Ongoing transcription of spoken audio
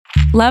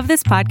Love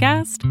this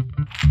podcast?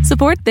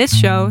 Support this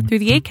show through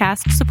the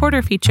Acast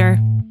supporter feature.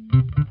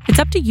 It's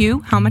up to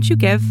you how much you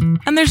give,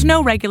 and there's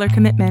no regular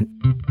commitment.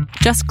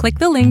 Just click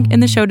the link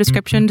in the show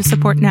description to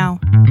support now.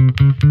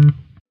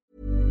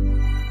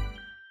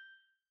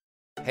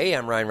 Hey,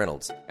 I'm Ryan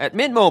Reynolds. At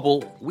Mint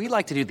Mobile, we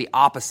like to do the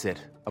opposite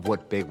of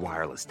what Big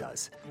Wireless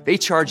does. They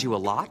charge you a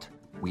lot,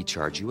 we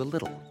charge you a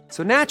little.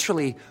 So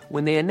naturally,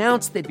 when they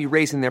announced they'd be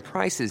raising their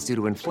prices due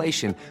to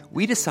inflation,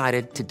 we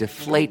decided to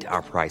deflate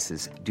our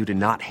prices due to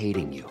not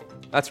hating you.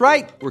 That's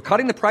right. We're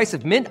cutting the price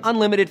of Mint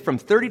Unlimited from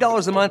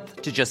 $30 a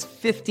month to just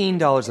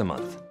 $15 a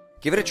month.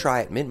 Give it a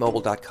try at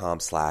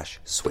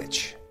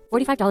mintmobile.com/switch.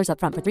 $45 up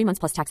front for 3 months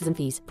plus taxes and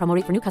fees. Promo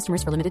rate for new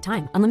customers for limited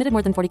time. Unlimited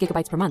more than 40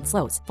 gigabytes per month.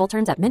 Slows full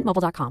terms at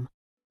mintmobile.com.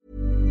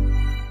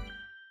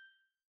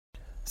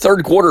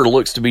 Third quarter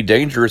looks to be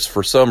dangerous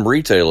for some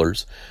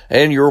retailers,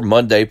 and your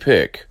Monday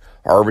pick.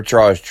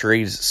 Arbitrage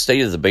Trade's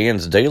State of the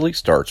Bands Daily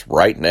starts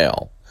right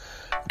now.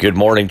 Good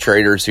morning,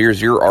 traders.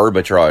 Here's your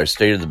Arbitrage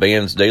State of the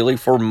Bands Daily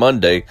for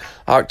Monday,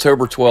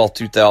 October 12,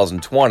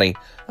 2020.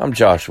 I'm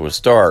Joshua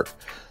Stark.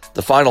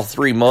 The final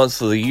 3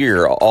 months of the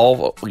year,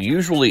 all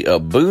usually a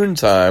boon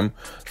time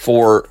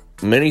for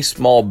many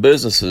small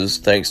businesses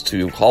thanks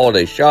to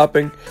holiday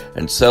shopping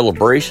and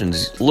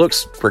celebrations,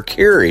 looks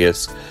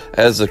precarious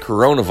as the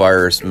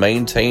coronavirus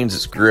maintains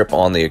its grip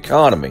on the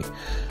economy.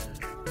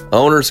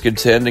 Owners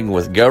contending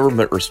with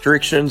government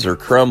restrictions or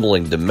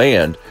crumbling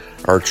demand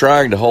are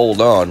trying to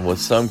hold on, with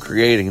some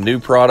creating new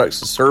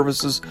products and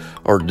services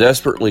or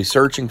desperately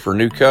searching for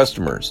new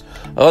customers.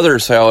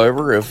 Others,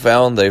 however, have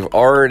found they've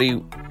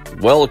already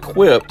well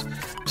equipped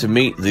to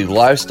meet the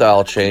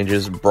lifestyle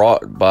changes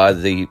brought by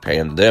the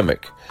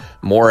pandemic.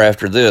 More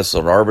after this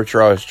on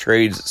Arbitrage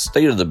Trade's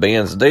State of the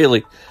Bands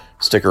Daily.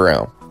 Stick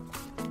around.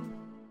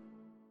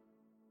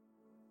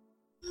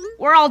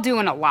 We're all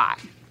doing a lot.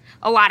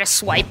 A lot of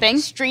swiping,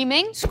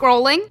 streaming,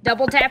 scrolling,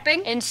 double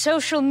tapping, and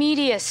social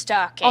media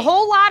stalking. A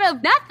whole lot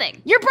of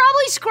nothing. You're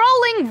probably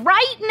scrolling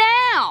right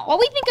now. While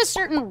we think a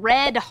certain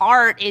red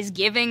heart is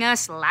giving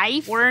us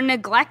life, we're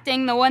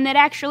neglecting the one that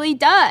actually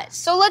does.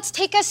 So let's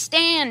take a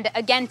stand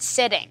against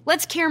sitting.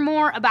 Let's care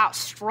more about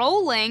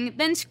strolling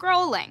than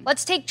scrolling.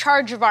 Let's take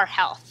charge of our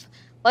health.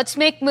 Let's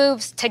make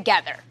moves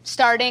together,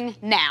 starting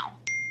now.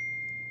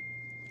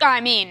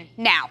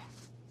 Now.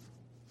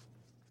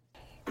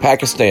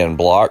 Pakistan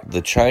blocked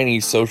the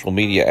Chinese social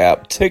media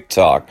app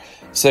TikTok,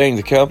 saying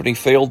the company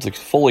failed to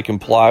fully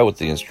comply with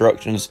the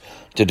instructions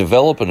to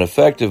develop an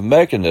effective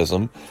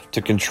mechanism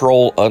to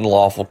control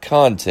unlawful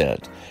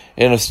content.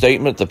 In a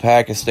statement, the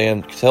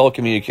Pakistan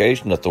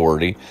Telecommunication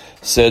Authority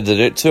said that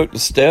it took the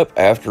step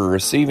after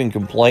receiving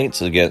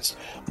complaints against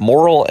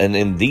moral and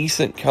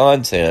indecent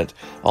content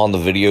on the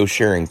video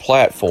sharing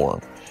platform.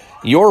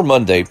 Your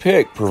Monday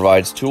Pick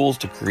provides tools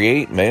to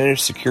create,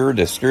 manage, secure,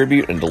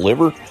 distribute, and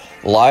deliver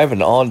live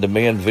and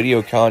on-demand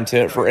video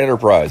content for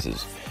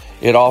enterprises.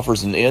 It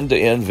offers an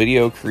end-to-end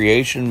video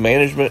creation,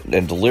 management,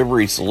 and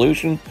delivery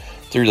solution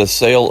through the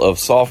sale of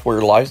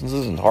software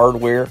licenses and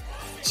hardware,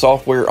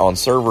 software on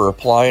server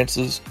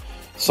appliances,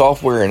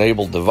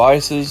 software-enabled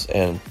devices,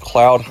 and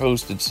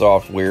cloud-hosted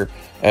software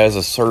as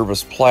a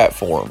service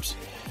platforms.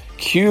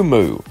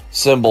 QMU,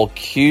 symbol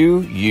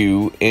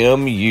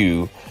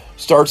QUMU,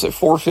 starts at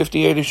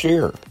 $4.58 a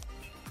share.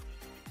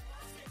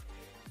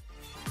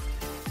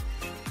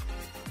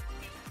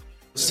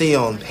 See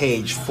on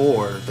page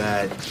 4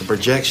 that the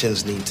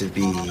projections need to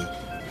be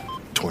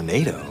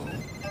tornado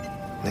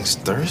next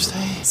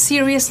Thursday?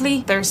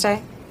 Seriously?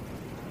 Thursday?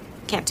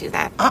 Can't do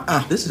that.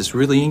 This is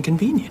really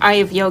inconvenient. I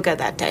have yoga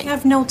that day. I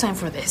have no time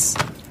for this.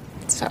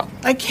 So.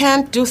 I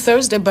can't do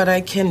Thursday, but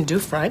I can do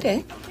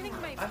Friday.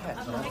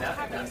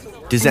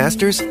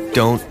 Disasters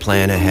don't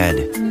plan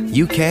ahead.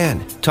 You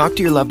can. Talk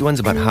to your loved ones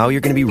about how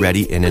you're going to be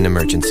ready in an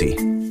emergency.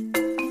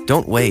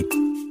 Don't wait.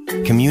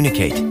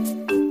 Communicate.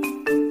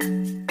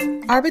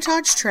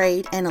 Arbitrage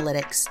Trade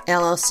Analytics,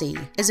 LLC,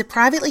 is a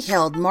privately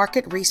held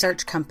market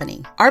research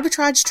company.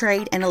 Arbitrage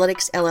Trade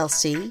Analytics,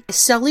 LLC, is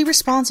solely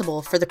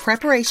responsible for the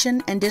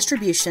preparation and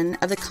distribution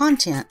of the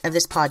content of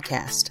this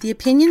podcast. The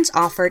opinions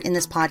offered in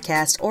this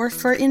podcast are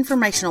for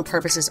informational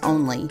purposes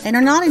only and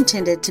are not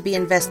intended to be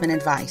investment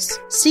advice.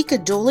 Seek a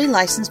duly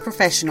licensed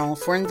professional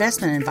for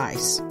investment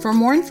advice. For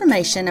more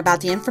information about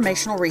the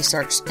informational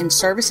research and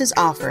services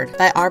offered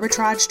by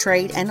Arbitrage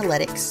Trade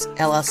Analytics,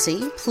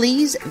 LLC,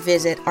 please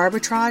visit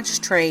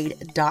arbitragetrade.com.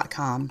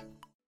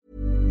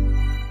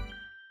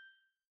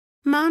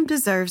 Mom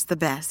deserves the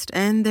best,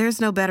 and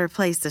there's no better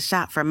place to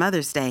shop for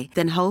Mother's Day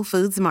than Whole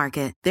Foods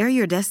Market. They're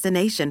your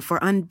destination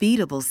for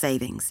unbeatable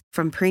savings,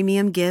 from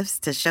premium gifts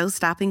to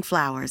show-stopping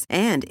flowers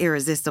and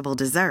irresistible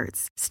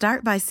desserts.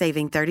 Start by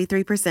saving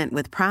 33%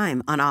 with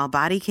Prime on all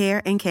body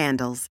care and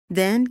candles.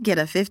 Then get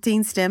a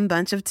 15-stem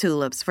bunch of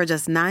tulips for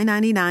just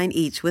 $9.99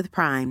 each with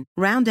Prime.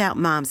 Round out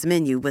Mom's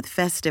menu with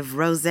festive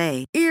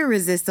rosé,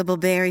 irresistible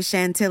berry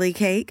chantilly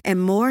cake,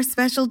 and more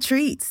special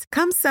treats.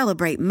 Come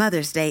celebrate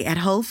Mother's Day at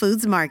Whole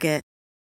Foods Market.